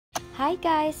Hi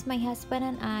guys, my husband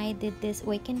and I did this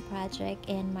weekend project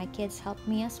and my kids helped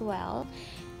me as well.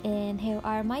 And here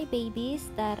are my babies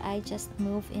that I just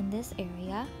moved in this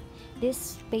area.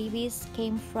 These babies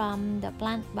came from the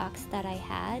plant box that I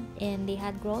had, and they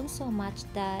had grown so much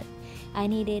that I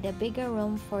needed a bigger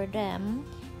room for them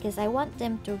because I want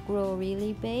them to grow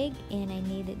really big, and I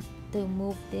needed to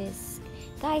move these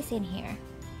guys in here.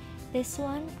 This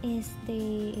one is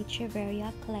the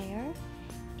Echeveria Claire,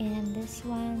 and this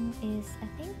one is, I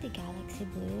think, the Galaxy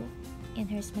Blue. And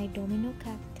here's my domino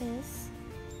cactus.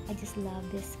 I just love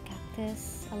this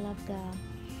cactus. I love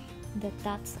the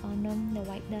dots on them, the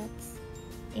white dots.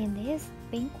 And this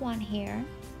pink one here,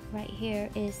 right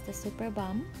here, is the super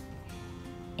bum.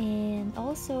 And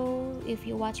also, if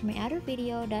you watch my other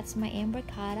video, that's my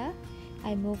ambercata.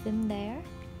 I moved them there.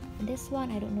 And this one,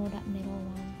 I don't know that middle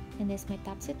one. And this is my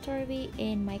topsy-turvy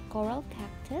and my coral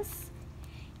cactus.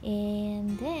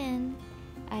 And then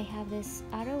I have this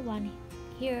other one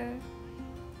here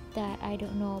that I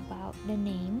don't know about the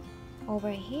name. Over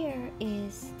here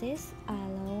is this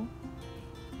aloe,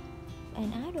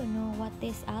 and I don't know what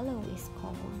this aloe is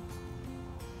called.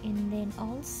 And then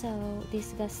also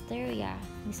this gasteria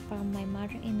is from my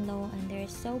mother-in-law, and they're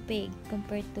so big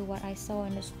compared to what I saw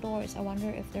in the stores. I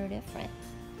wonder if they're different.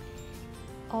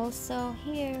 Also,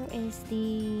 here is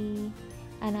the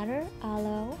another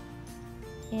aloe.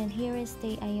 And here is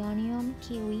the Ionium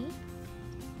kiwi.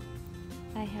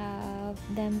 I have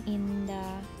them in the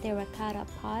terracotta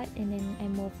pot, and then I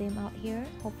move them out here.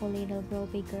 Hopefully they'll grow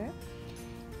bigger.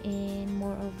 And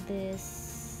more of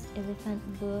this elephant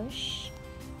bush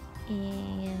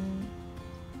and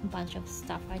a bunch of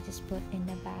stuff I just put in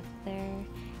the back there.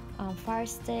 Fire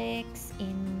sticks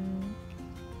in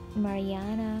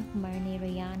Mariana,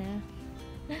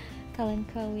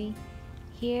 Kalankoe.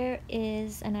 Here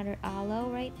is another aloe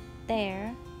right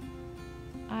there.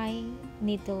 I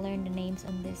need to learn the names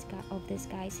on these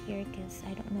guys here because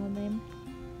I don't know them.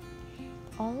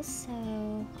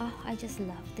 Also, I just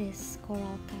love this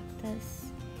coral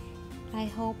cactus. I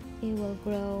hope it will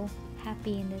grow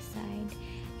happy in this side.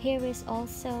 Here is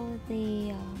also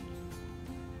the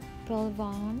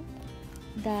Provolone.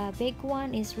 The big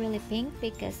one is really pink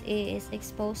because it is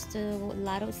exposed to a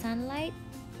lot of sunlight.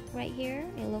 Right here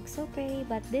it looks so pretty,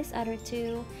 but this other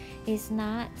two is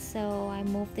not, so I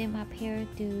moved them up here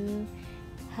to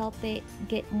help it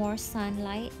get more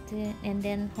sunlight, and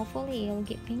then hopefully it'll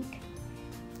get pink.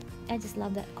 I just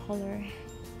love that color,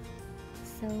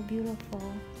 so beautiful.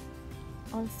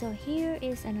 Also, here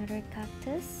is another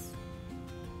cactus.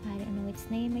 I don't know its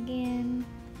name again.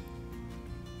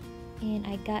 And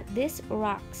I got these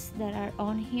rocks that are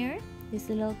on here, these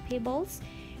little pebbles,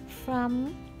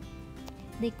 from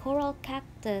the coral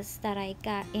cactus that I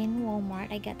got in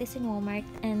Walmart. I got this in Walmart,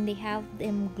 and they have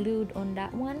them glued on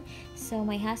that one, so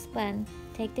my husband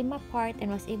take them apart and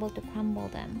was able to crumble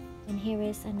them. And here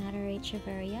is another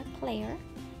Echeveria Claire,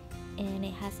 and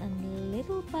it has a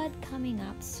little bud coming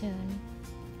up soon.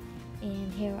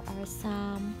 And here are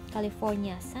some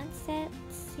California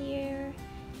sunsets here.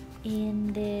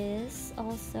 In this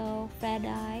also red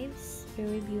ives,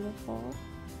 very beautiful.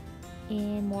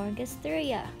 And more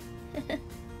gasteria.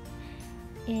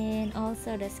 And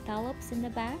also the scallops in the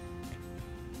back.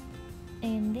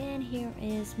 And then here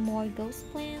is more ghost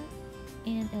plant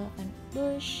and elephant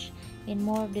bush and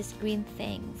more of these green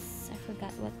things. I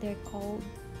forgot what they're called,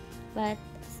 but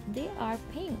they are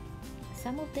pink.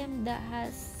 Some of them that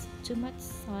has too much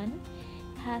sun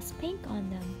has pink on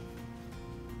them.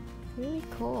 Really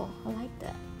cool. I like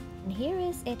that. And here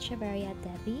is Echeveria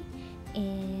Debbie,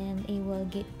 and it will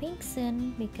get pink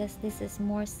soon because this is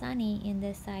more sunny in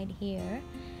this side here.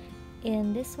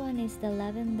 And this one is the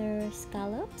lavender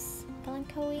scallops,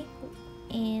 Kalankoe,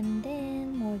 and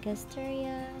then more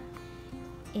gasteria.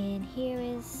 And here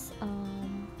is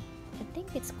I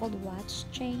think it's called watch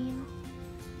chain.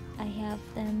 I have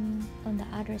them on the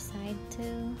other side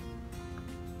too,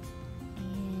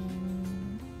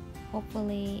 and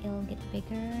hopefully it'll get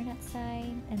bigger that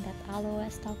side. And that aloe I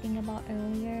was talking about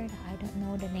earlier, I don't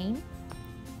know the name.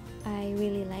 I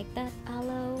really like that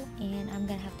aloe, and I'm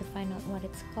gonna have to find out what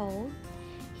it's called.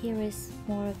 Here is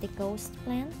more of the ghost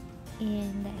plant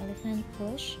in the elephant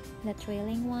bush, the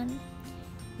trailing one.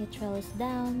 It trails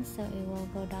down, so it will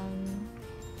go down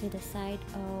to the side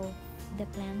of the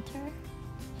planter.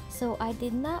 So I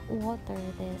did not water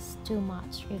this too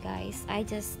much, you guys. I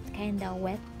just kinda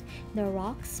wet the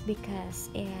rocks because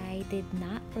I did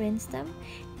not rinse them,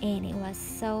 and it was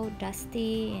so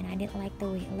dusty and I didn't like the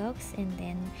way it looks. And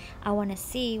then I want to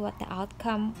see what the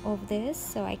outcome of this,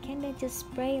 so I kinda just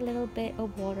spray a little bit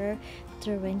of water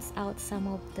to rinse out some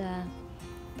of the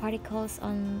particles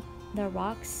on the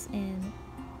rocks and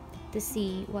to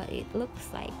see what it looks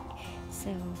like.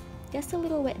 So just a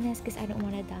little wetness because I don't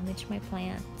want to damage my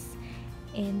plants.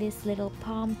 And this little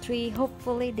palm tree,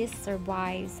 hopefully this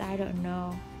survives. I don't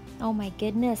know. Oh my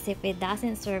goodness, if it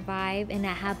doesn't survive and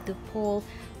I have to pull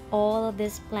all of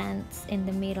these plants in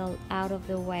the middle out of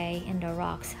the way and the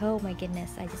rocks, oh my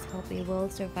goodness, I just hope it will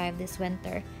survive this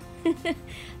winter.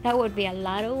 That would be a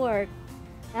lot of work.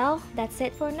 Well, that's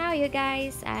it for now, you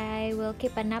guys. I will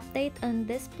keep an update on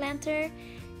this planter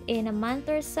in a month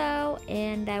or so,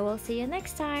 and I will see you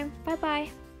next time. Bye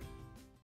bye.